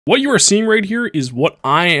What you are seeing right here is what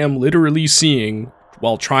I am literally seeing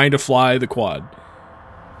while trying to fly the quad.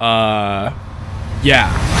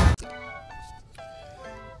 Yeah.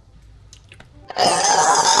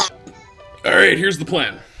 Alright, here's the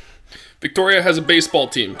plan. Victoria has a baseball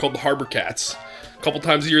team called the Harbor Cats. A couple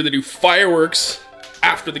times a year they do fireworks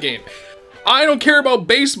after the game. I don't care about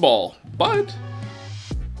baseball, but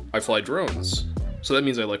I fly drones. So that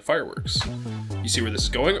means I like fireworks. You see where this is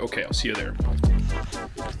going? Okay, I'll see you there.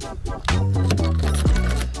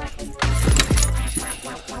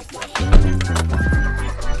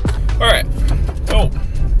 Alright, so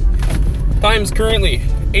time's currently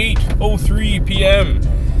 8:03 p.m.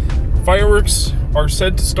 Fireworks are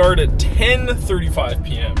set to start at 10:35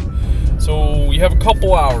 p.m. So we have a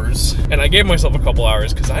couple hours, and I gave myself a couple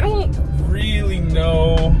hours because I don't really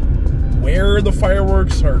know where the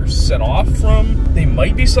fireworks are set off from. They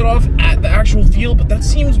might be set off at the actual field, but that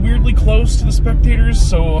seems weirdly close to the spectators,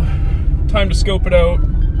 so time to scope it out,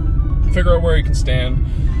 figure out where you can stand.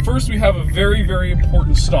 First, we have a very, very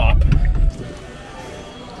important stop.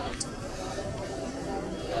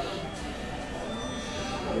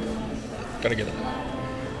 Gotta get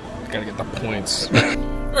the points.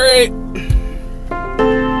 All right.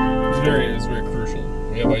 It's very crucial.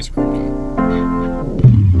 We have ice cream now.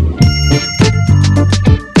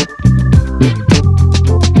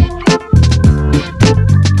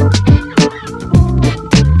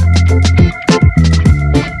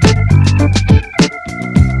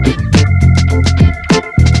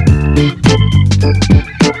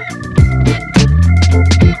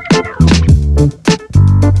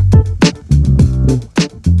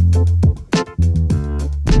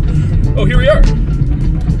 Oh, here we are.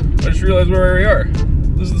 I just realized where we are.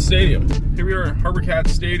 This is the stadium. Here we are at Harbor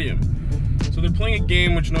Cats Stadium. So they're playing a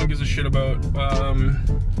game which no one gives a shit about.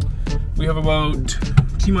 We have about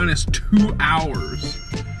T-minus 2 hours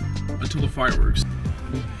until the fireworks.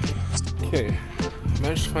 Okay, I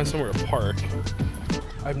managed to find somewhere to park.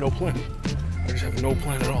 I have no plan. I just have no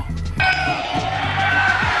plan at all.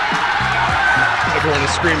 Everyone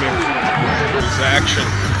is screaming. There's action.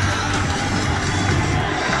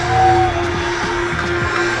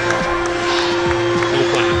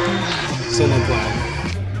 Still no plan.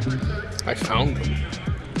 I found them.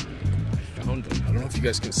 I don't know if you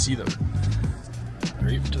guys can see them.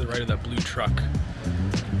 Right to the right of that blue truck.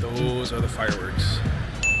 Those are the fireworks.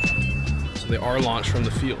 So they are launched from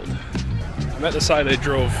the field. I'm at the side I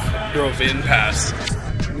drove in past.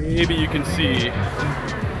 Maybe you can see,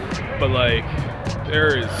 but like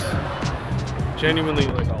there is genuinely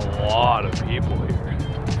like a lot of people here.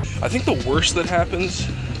 I think the worst that happens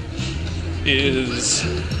is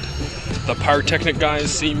the pyrotechnic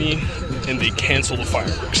guys see me and they cancel the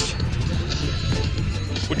fireworks,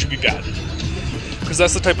 which would be bad, because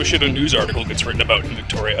that's the type of shit a news article gets written about in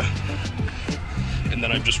Victoria, and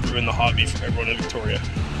then I've just ruined the hobby for everyone in Victoria.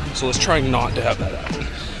 So let's try not to have that happen.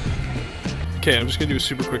 Okay, I'm just gonna do a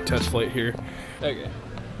super quick test flight here. Okay,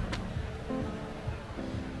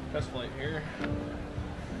 test flight here.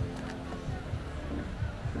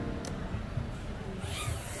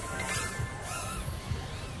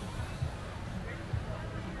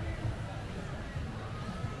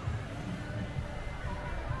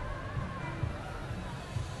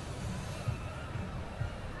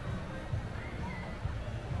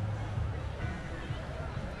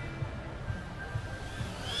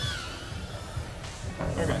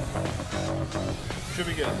 Okay. Should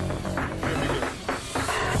be good. Should be good.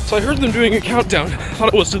 So I heard them doing a countdown. I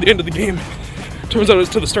thought it was to the end of the game. Turns out it's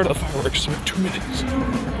to the start of the fireworks, so 2 minutes.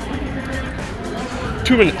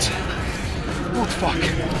 2 minutes. Oh, fuck.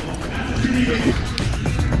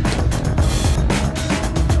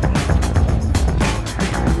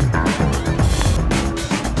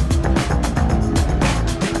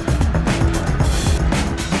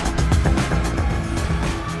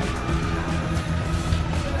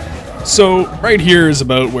 So right here is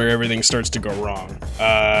about where everything starts to go wrong.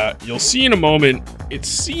 You'll see in a moment, it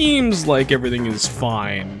seems like everything is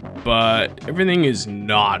fine, but everything is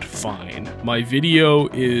not fine. My video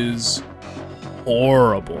is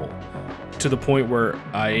horrible, to the point where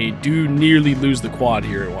I do nearly lose the quad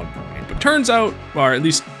here at one point. But turns out, or at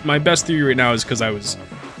least my best theory right now is because I was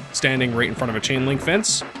standing right in front of a chain link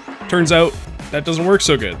fence. Turns out that doesn't work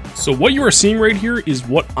so good. So what you are seeing right here is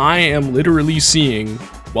what I am literally seeing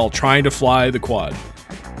while trying to fly the quad.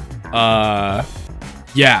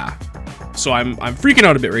 Yeah. So I'm freaking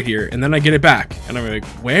out a bit right here, and then I get it back, and I'm like,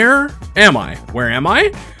 where am I? Where am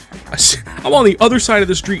I? I'm on the other side of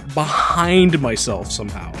the street behind myself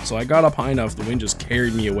somehow. So I got up high enough, the wind just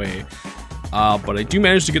carried me away. But I do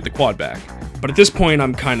manage to get the quad back. But at this point,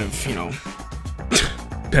 I'm kind of, you know,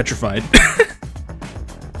 petrified.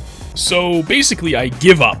 So basically I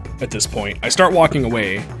give up at this point. I start walking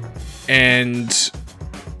away, and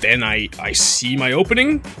then I see my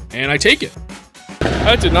opening and I take it.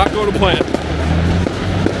 That did not go to plan.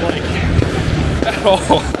 Like, at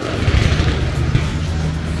all.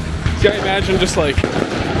 Can you imagine just like,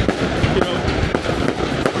 you know,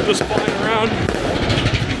 we're just flying around,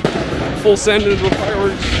 full send into the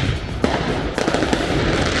fireworks.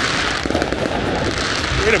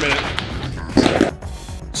 Wait a minute.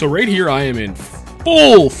 So right here I am in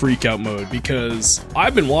full freak out mode because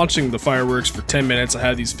I've been watching the fireworks for 10 minutes. I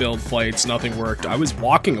had these failed flights, nothing worked. I was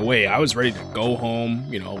walking away. I was ready to go home.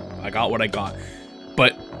 You know, I got what I got.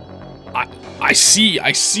 But I see,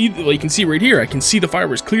 well, you can see right here, I can see the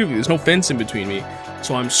fireworks clearly. There's no fence in between me.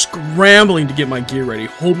 So I'm scrambling to get my gear ready,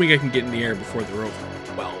 hoping I can get in the air before they're over.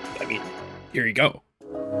 Well, I mean, here you go.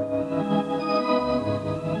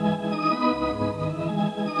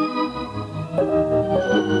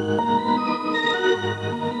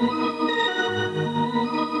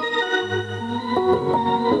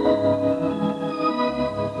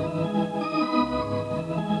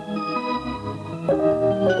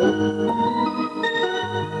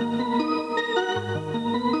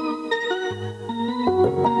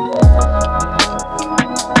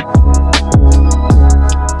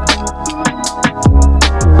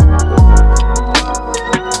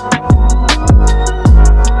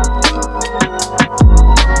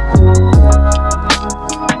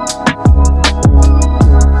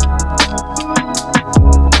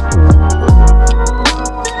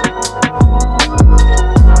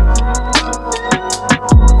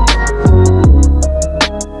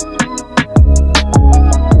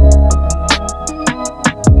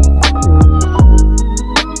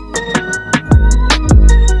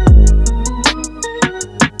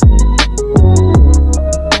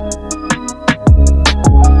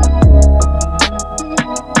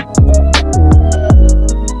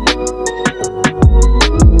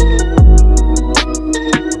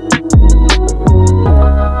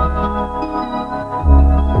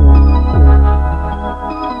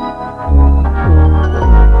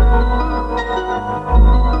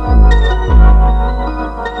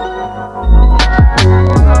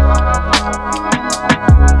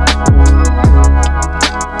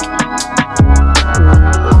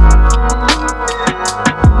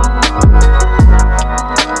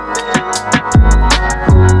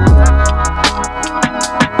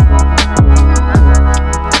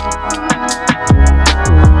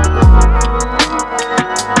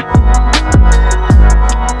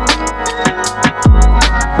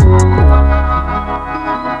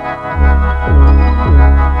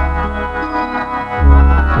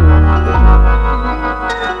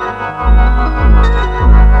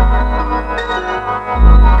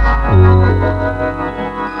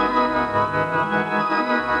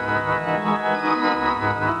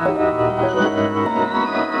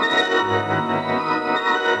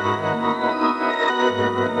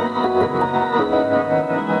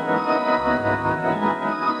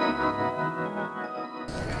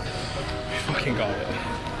 Fucking got it.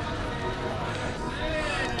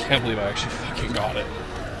 Can't believe I actually fucking got it.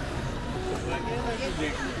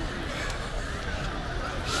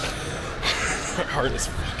 My heart is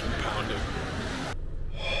fucking pounding.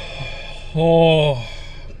 Oh.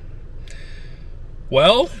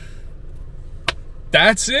 Well,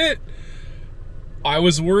 that's it. I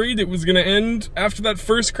was worried it was gonna end after that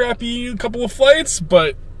first crappy couple of flights,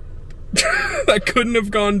 but that couldn't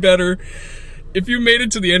have gone better. If you made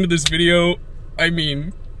it to the end of this video, I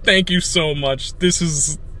mean, thank you so much. This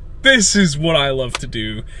is what I love to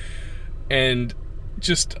do. And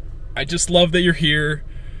I just love that you're here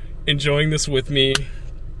enjoying this with me.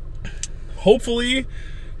 Hopefully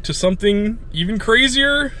to something even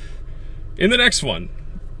crazier in the next one.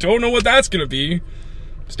 Don't know what that's gonna be.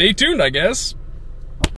 Stay tuned, I guess.